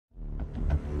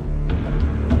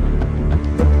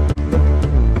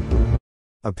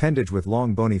Appendage with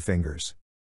long bony fingers.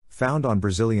 Found on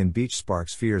Brazilian beach.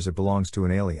 Sparks fears it belongs to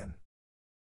an alien.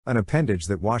 An appendage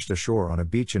that washed ashore on a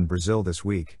beach in Brazil this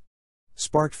week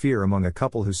sparked fear among a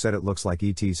couple who said it looks like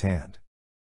ET's hand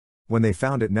when they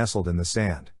found it nestled in the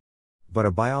sand. But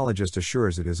a biologist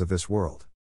assures it is of this world.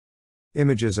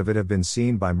 Images of it have been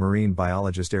seen by marine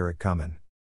biologist Eric Comin,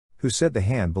 who said the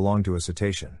hand belonged to a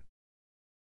cetacean,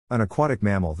 an aquatic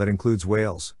mammal that includes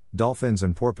whales, dolphins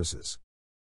and porpoises.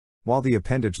 While the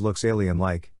appendage looks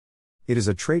alien-like, it is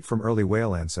a trait from early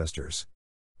whale ancestors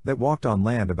that walked on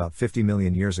land about 50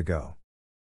 million years ago.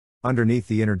 Underneath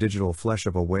the interdigital flesh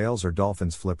of a whale's or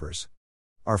dolphin's flippers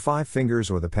are 5 fingers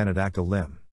or the pentadactyl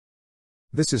limb.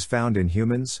 This is found in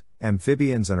humans,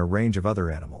 amphibians and a range of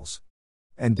other animals,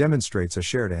 and demonstrates a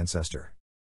shared ancestor.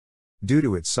 Due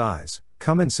to its size,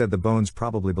 Comin said the bones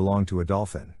probably belong to a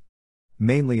dolphin,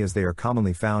 mainly as they are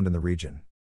commonly found in the region.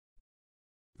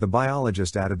 The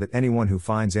biologist added that anyone who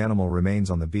finds animal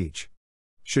remains on the beach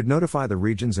should notify the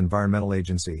region's environmental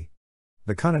agency,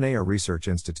 the Cananea Research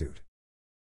Institute.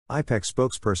 IPEC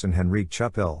spokesperson Henrique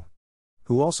Chupil,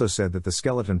 who also said that the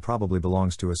skeleton probably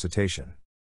belongs to a cetacean.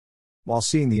 While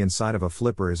seeing the inside of a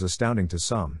flipper is astounding to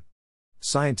some,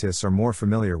 scientists are more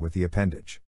familiar with the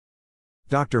appendage.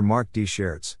 Dr. Mark D.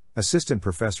 Schertz, assistant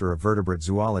professor of vertebrate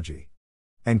zoology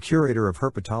and curator of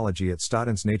herpetology at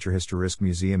Statens Natuurhistorisk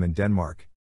Museum in Denmark,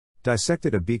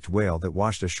 dissected a beaked whale that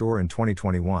washed ashore in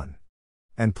 2021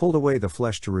 and pulled away the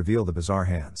flesh to reveal the bizarre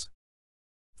hands.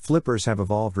 Flippers have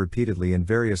evolved repeatedly in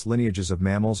various lineages of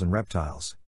mammals and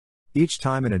reptiles, each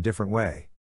time in a different way.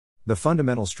 The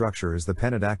fundamental structure is the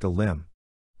pentadactyl limb,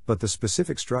 but the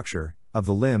specific structure of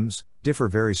the limbs differ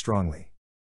very strongly.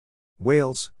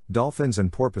 Whales, dolphins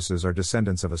and porpoises are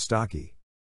descendants of a stocky,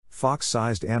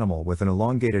 fox-sized animal with an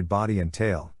elongated body and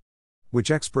tail,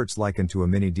 which experts liken to a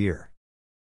mini deer.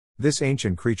 This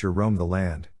ancient creature roamed the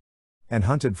land and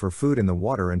hunted for food in the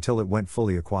water until it went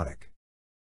fully aquatic.